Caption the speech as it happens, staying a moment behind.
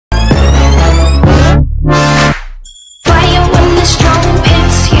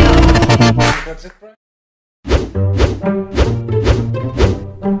That's it, bro.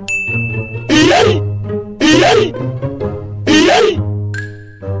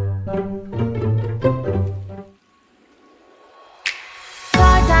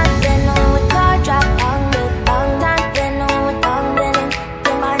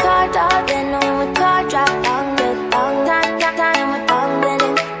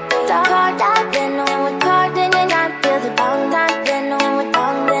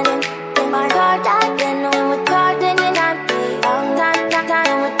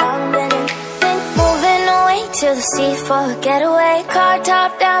 For a getaway, car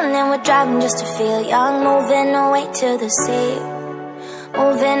top down, and we're driving just to feel young. Moving away to the sea,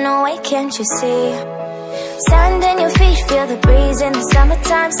 moving away, can't you see? Sand in your feet, feel the breeze in the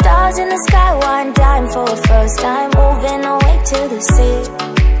summertime. Stars in the sky, one dime for a first time. Moving away to the sea,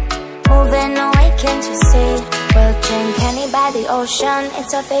 moving away, can't you see? We'll drink Henny by the ocean,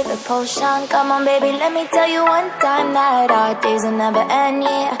 it's our favorite potion. Come on baby, let me tell you one time that our days will never end,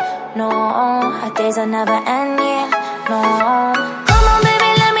 yeah. No, our days will never end, yeah. No. Come on baby,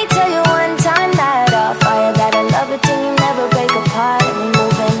 let me tell you one time that our fire, that I love it till you never break apart. And we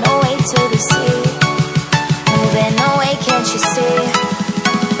moving away to the sea, moving away, can't you see?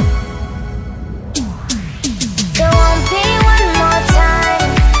 There won't be one more time,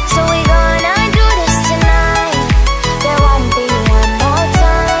 so we gonna do this tonight. There won't be one more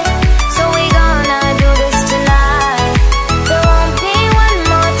time, so we gonna do this tonight. There won't be one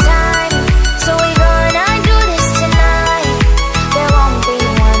more time, so we gonna do this tonight. There won't be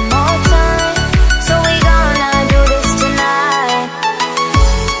one more time, so we gonna do this tonight.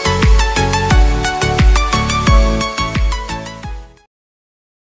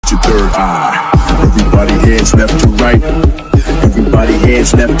 Your third eye. Everybody hands left to right. Everybody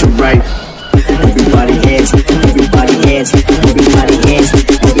hands left to right. Everybody hands, everybody hands, everybody hands,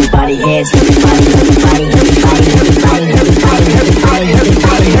 everybody hands,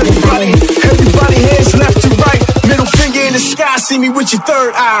 everybody hands left to right. Middle finger in the sky, see me with your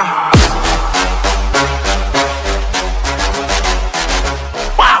third eye.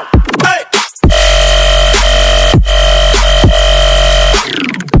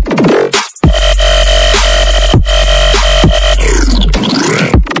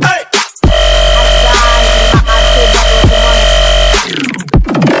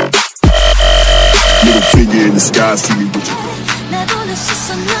 Sky, see me with you. 내보낼 수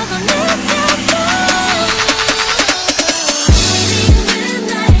있어, 나도 내게